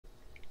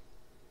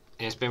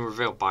It's been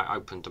revealed by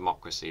Open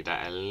Democracy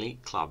that an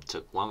elite club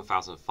took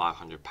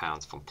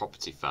 £1,500 from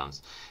property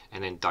firms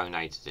and then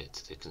donated it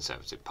to the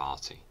Conservative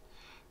Party.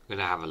 We're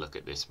going to have a look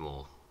at this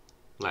more.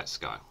 Let's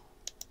go.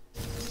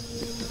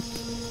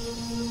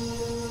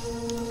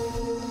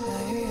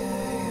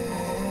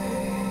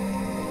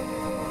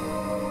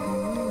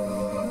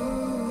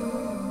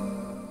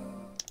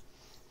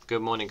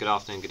 Good morning, good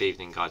afternoon, good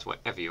evening, guys,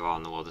 wherever you are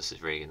in the world. This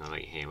is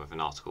REGANELITE here with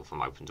an article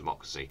from Open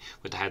Democracy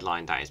with the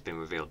headline that it's been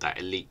revealed that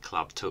elite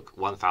club took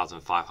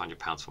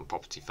 £1,500 from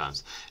property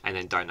firms and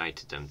then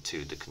donated them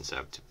to the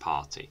Conservative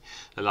Party.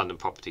 The London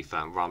property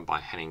firm run by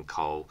Henning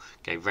Cole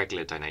gave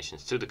regular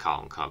donations to the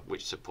Carlton Club,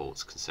 which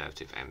supports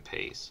Conservative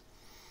MPs.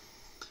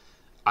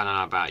 I don't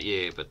know about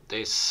you, but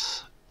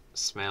this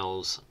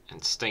smells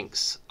and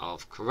stinks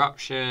of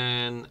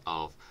corruption,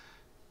 of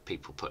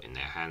people putting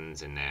their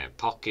hands in their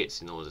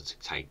pockets in order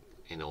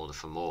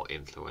for more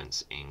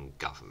influence in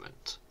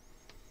government.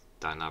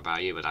 Don't know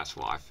about you, but that's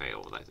what I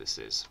feel that this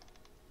is.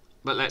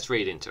 But let's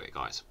read into it,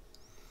 guys.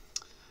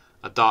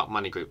 A dark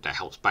money group that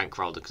helps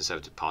bankroll the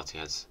Conservative Party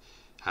has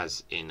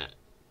in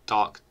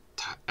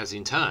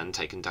turn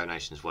taken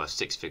donations worth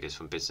six figures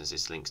from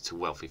businesses linked to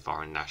wealthy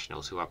foreign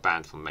nationals who are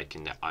banned from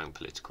making their own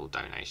political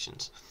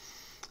donations.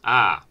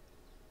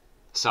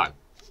 So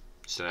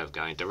instead of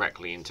going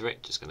directly into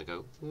it, just going to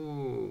go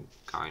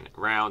going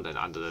around and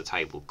under the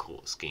table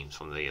court schemes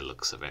from the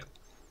looks of it.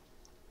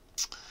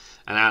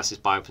 Analysis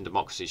by Open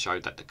Democracy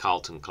showed that the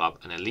Carlton Club,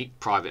 an elite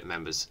private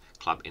members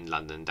club in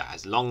London that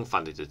has long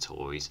funded the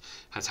Tories,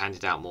 has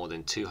handed out more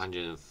than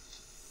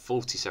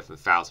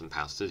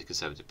 £247,000 to the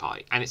Conservative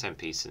Party and its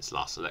MPs since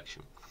last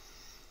election.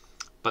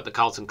 But the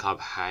Carlton Club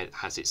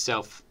has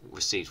itself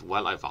received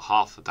well over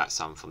half of that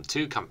sum from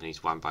two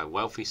companies run by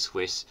wealthy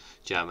Swiss,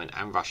 German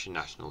and Russian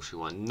nationals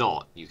who are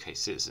not UK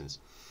citizens.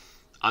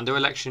 Under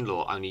election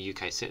law, only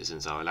UK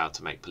citizens are allowed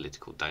to make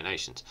political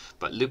donations,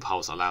 but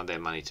loopholes allow their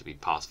money to be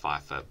passed via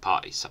third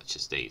parties such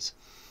as these.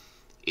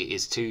 It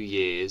is 2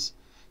 years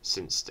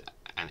since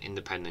an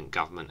independent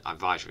government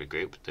advisory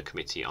group, the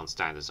Committee on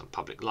Standards on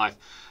Public Life,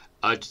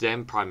 urged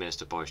then Prime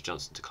Minister Boris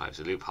Johnson to close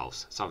the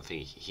loopholes,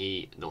 something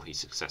he nor his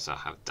successor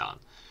have done.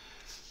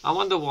 I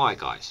wonder why,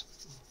 guys.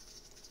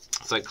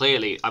 So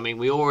clearly, I mean,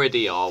 we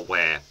already are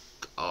aware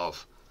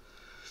of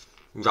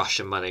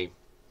Russian money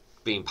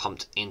being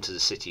pumped into the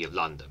city of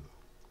London,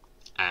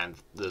 and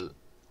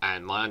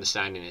my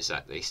understanding is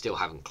that they still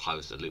haven't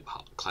closed the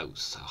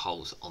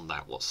holes on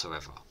that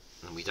whatsoever,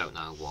 and we don't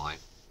know why.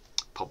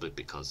 Probably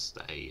because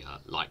they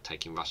like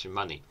taking Russian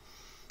money.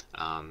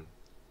 But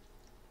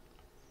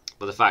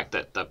the fact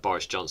that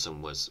Boris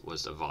Johnson was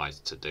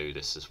advised to do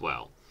this as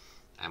well,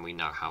 and we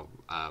know how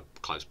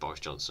close Boris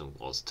Johnson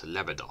was to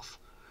Lebedov,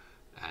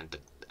 and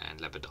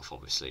Lebedov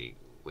obviously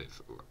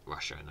with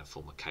Russia and a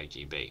former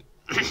KGB.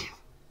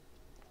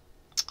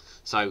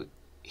 So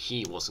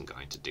he wasn't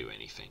going to do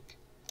anything.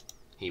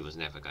 He was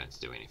never going to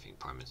do anything,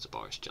 Prime Minister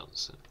Boris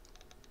Johnson.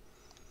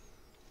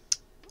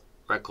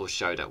 Records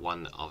show that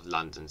one of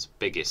London's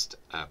biggest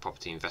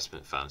property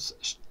investment firms,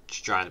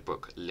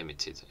 Strandbrook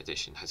Limited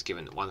Edition, has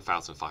given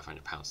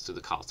 £1,500 to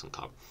the Carlton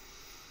Club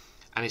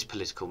and its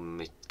political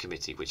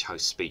committee, which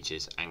hosts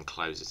speeches and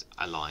closes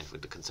aligned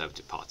with the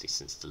Conservative Party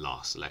since the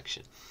last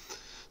election.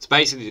 So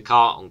basically, the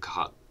Carlton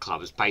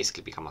Club has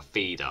basically become a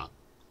feeder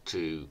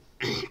to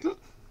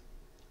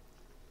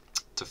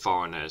to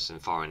foreigners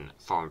and foreign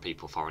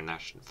people, foreign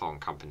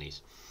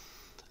companies,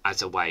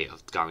 as a way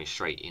of going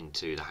straight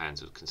into the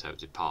hands of the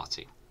Conservative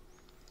Party.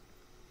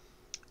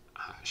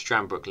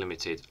 Strandbrook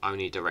Limited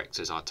only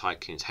directors are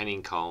tycoons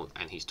Henning Cole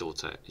and his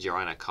daughter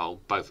Joanna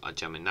Cole. Both are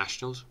German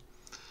nationals,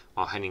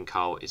 while Henning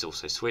Cole is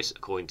also Swiss,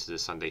 according to the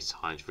Sunday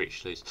Times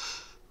Richelieu.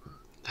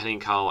 Henning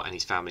Cole and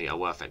his family are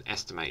worth an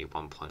estimated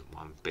 £1.1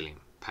 billion.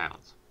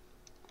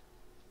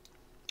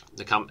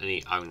 The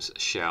company owns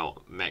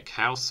Shell Mech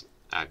House,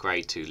 a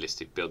Grade 2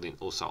 listed building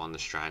also on the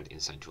Strand in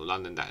central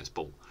London that has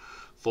bought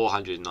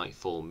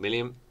 £494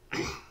 million.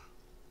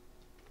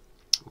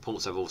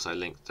 Reports have also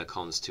linked the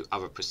cons to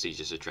other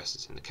prestigious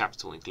addresses in the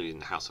capital, including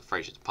the House of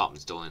Fraser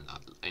department store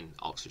in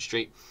Oxford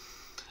Street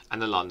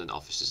and the London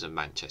offices of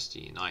Manchester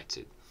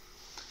United.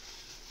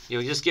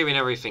 You're just giving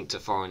everything to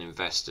foreign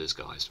investors,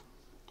 guys.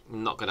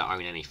 I'm not going to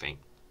own anything.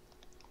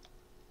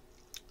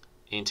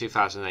 In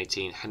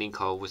 2018, Henning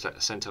Cole was at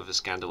the centre of a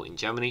scandal in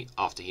Germany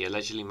after he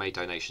allegedly made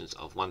donations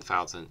of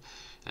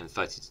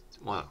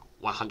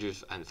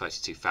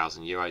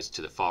 €132,000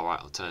 to the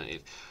far-right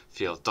alternative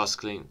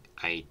Fjordskytling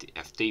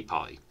AfD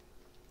party.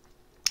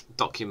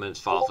 Documents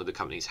filed for the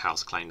company's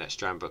house claim that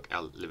Strandbrook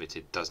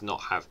Limited does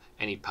not have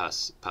any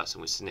person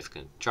with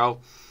significant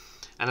control,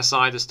 and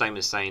aside a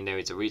statement saying there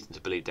is a reason to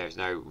believe there is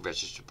no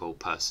registrable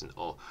person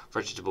or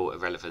registrable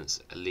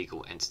irrelevance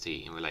legal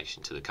entity in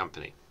relation to the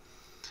company.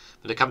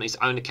 But the company's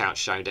own accounts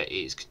show that it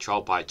is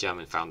controlled by a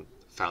German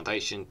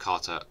foundation,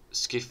 Carter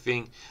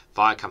Stiftung,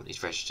 via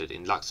companies registered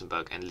in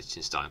Luxembourg and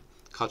Liechtenstein.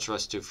 Carter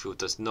Stiftung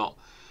does not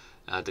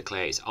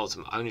declare its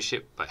ultimate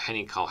ownership, but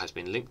Henning Cole has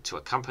been linked to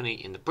a company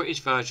in the British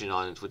Virgin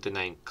Islands with the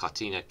name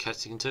Cartina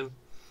Kensington,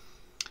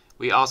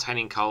 We asked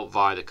Henning Kohl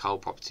via the Kohl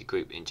Property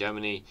Group in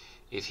Germany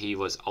if he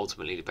was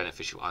ultimately the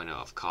beneficial owner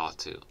of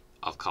Carter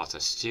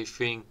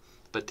Stiftung,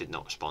 but did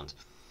not respond.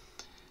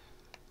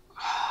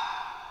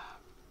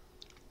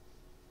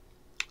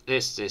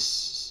 This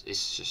is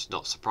just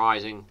not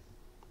surprising,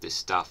 this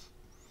stuff.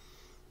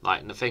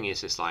 Like, and the thing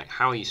is, it's like,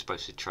 how are you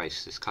supposed to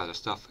trace this kind of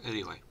stuff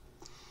anyway?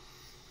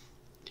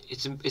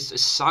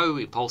 It's so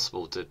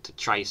impossible to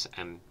trace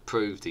and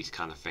prove these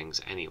kind of things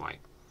anyway.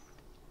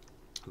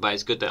 But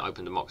it's good that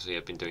Open Democracy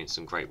have been doing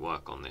some great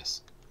work on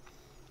this.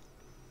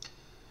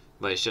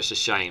 But it's just a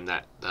shame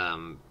that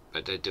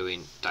they're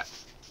doing that.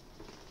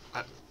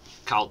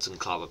 Carlton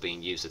Club are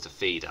being used as a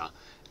feeder,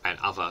 and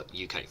other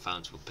UK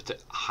firms.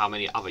 How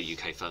many other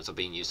UK firms are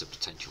being used as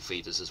potential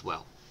feeders as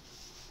well?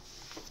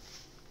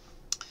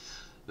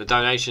 The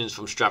donations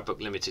from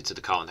Stradbroke Limited to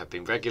the Carlton have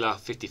been regular,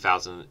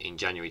 50,000 in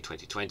January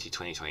 2020,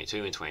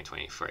 2022 and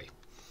 2023.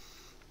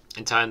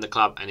 In turn, the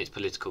club and its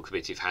political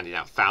committee have handed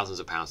out thousands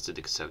of pounds to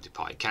the Conservative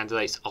Party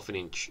candidates, often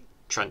in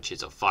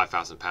tranches of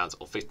 £5,000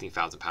 or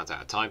 £15,000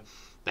 at a time.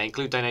 They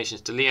include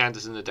donations to Lee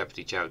Anderson, the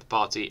Deputy Chair of the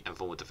party, and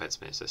former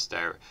Defence Minister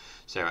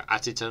Sarah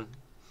Atherton.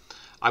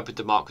 Open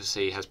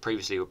Democracy has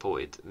previously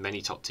reported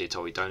many top-tier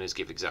Tory donors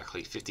give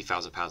exactly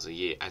 £50,000 a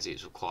year, as it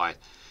is required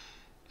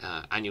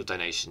annual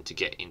donation to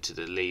get into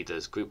the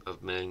leaders group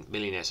of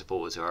millionaire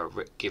supporters who are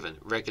given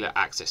regular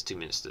access to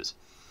ministers.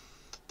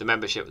 The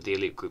membership of the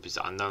elite group is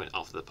unknown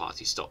after the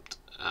party stopped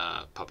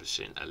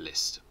publishing a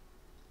list.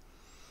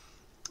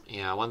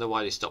 Yeah, I wonder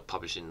why they stopped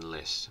publishing the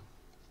list.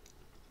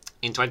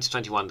 In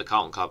 2021, the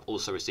Carlton Club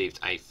also received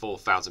a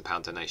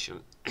 £4,000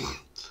 donation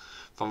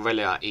from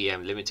Relia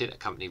EM Limited, a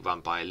company run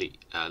by elite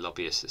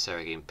lobbyist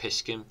Sergei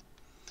Pishkin.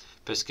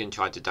 Pishkin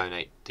tried to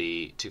donate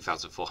the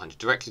 $2,400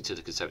 directly to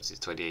the Conservatives in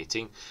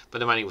 2018, but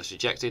the money was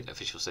rejected.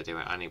 Officials said they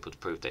were unable to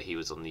prove that he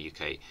was on the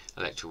UK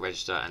electoral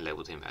register and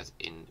labelled him as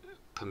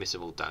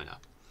impermissible donor.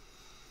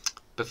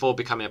 Before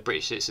becoming a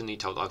British citizen, he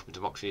told Open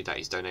Democracy that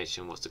his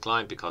donation was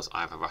declined because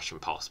I have a Russian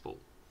passport.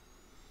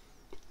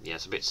 Yeah,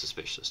 it's a bit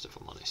suspicious, if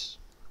I'm honest.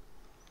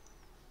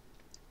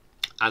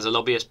 As a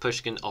lobbyist,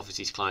 Pushkin offers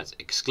his clients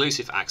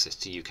exclusive access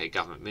to UK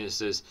government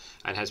ministers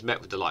and has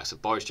met with the likes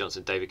of Boris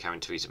Johnson, David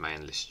Cameron, Theresa May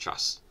and Liz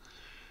Truss.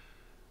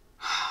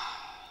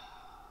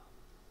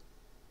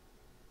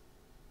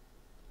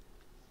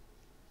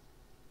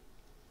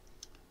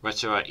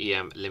 Retera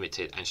EM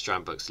Limited and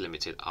Stradbroke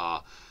Limited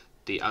are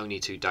the only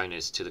two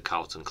donors to the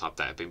Carlton Club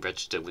that have been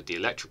registered with the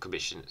Electoral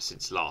Commission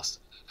since last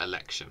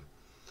election.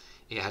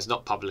 It has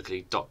not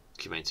publicly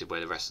documented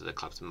where the rest of the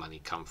club's money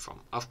come from.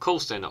 Of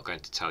course they're not going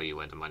to tell you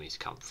where the money's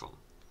come from.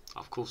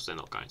 Of course they're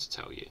not going to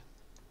tell you.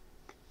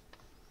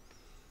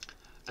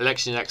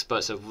 Election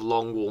experts have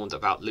long warned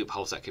about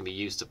loopholes that can be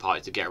used to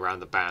party to get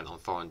around the ban on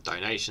foreign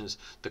donations.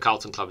 The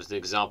Carlton Club is an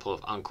example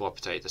of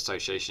uncooperated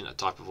association, a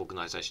type of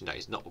organisation that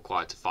is not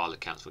required to file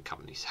accounts with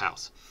Companies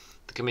House.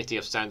 The Committee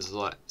of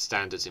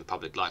Standards in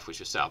Public Life, which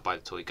was set up by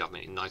the Tory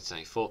government in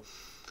 1984,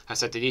 has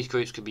said that these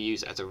groups could be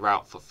used as a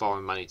route for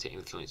foreign money to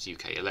influence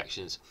UK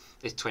elections.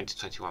 This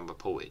 2021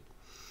 reported.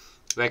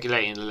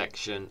 Regulating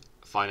election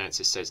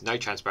finances says no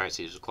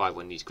transparency is required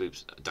when these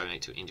groups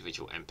donate to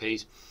individual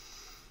MPs,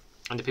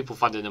 and the people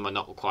funding them are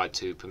not required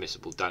to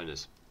permissible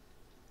donors.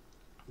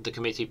 The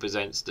committee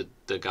presents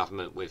the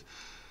government with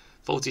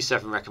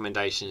 47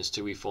 recommendations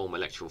to reform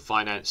electoral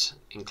finance,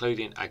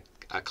 including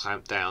a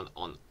clampdown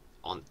on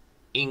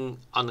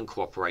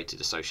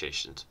unincorporated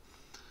associations.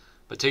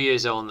 But 2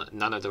 years on,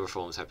 none of the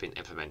reforms have been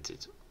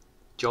implemented.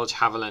 George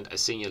Haviland, a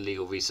senior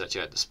legal researcher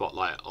at the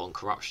Spotlight on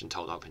Corruption,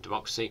 told Open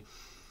Democracy,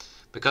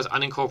 because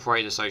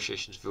unincorporated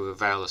associations will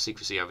reveal a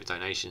secrecy over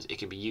donations, it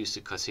can be used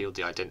to conceal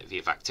the identity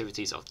of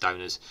activities of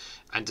donors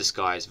and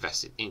disguise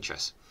vested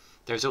interests.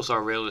 There is also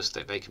a real risk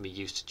that they can be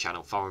used to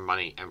channel foreign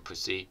money and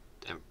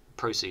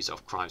proceeds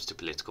of crimes to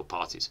political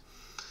parties.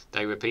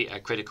 They repeat a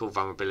critical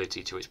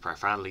vulnerability to its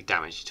profoundly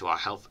damage to our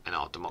health and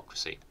our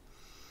democracy.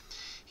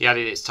 He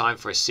added it's time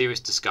for a serious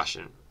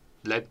discussion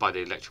led by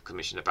the Electoral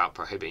Commission about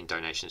prohibiting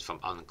donations from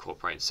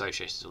unincorporated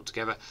associations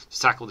altogether to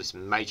tackle this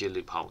major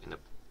loophole in the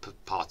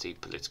party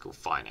political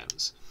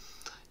finance.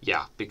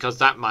 Yeah, because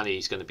that money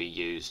is going to be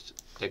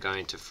used, they're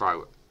going to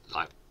throw,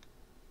 like,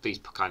 these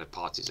kind of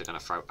parties are going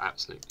to throw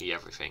absolutely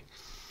everything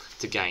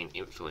to gain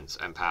influence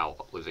and power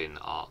within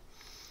our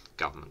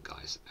government,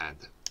 guys. And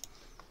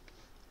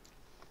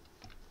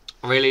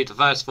really, the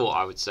first thought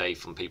I would say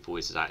from people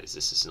is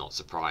this is not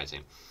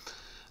surprising.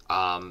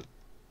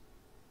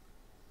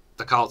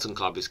 The Carlton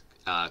Club is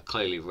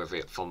clearly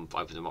from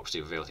Open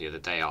Democracy revealed here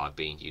that they are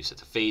being used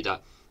as a feeder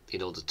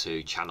in order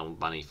to channel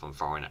money from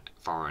foreign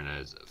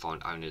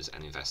owners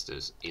and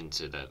investors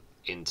into the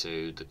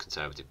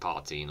Conservative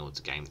Party in order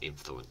to gain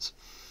influence.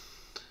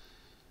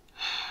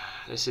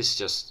 This is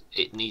just,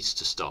 it needs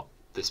to stop.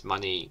 This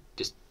money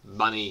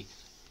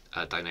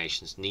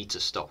donations need to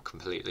stop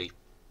completely.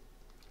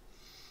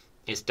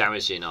 It's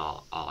damaging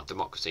our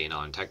democracy and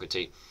our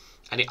integrity,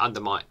 and it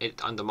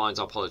undermines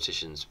our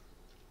politicians.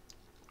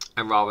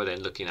 And rather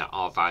than looking at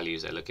our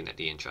values, they're looking at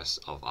the interests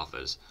of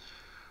others.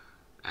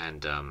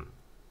 And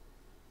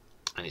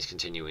and it's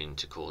continuing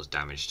to cause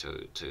damage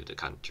to the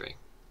country.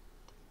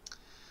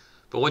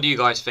 But what do you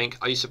guys think?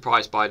 Are you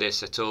surprised by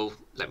this at all?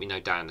 Let me know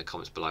down in the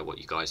comments below what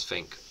you guys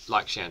think.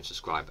 Like, share and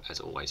subscribe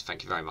as always.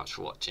 Thank you very much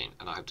for watching,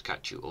 and I hope to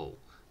catch you all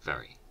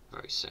very,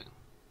 very soon.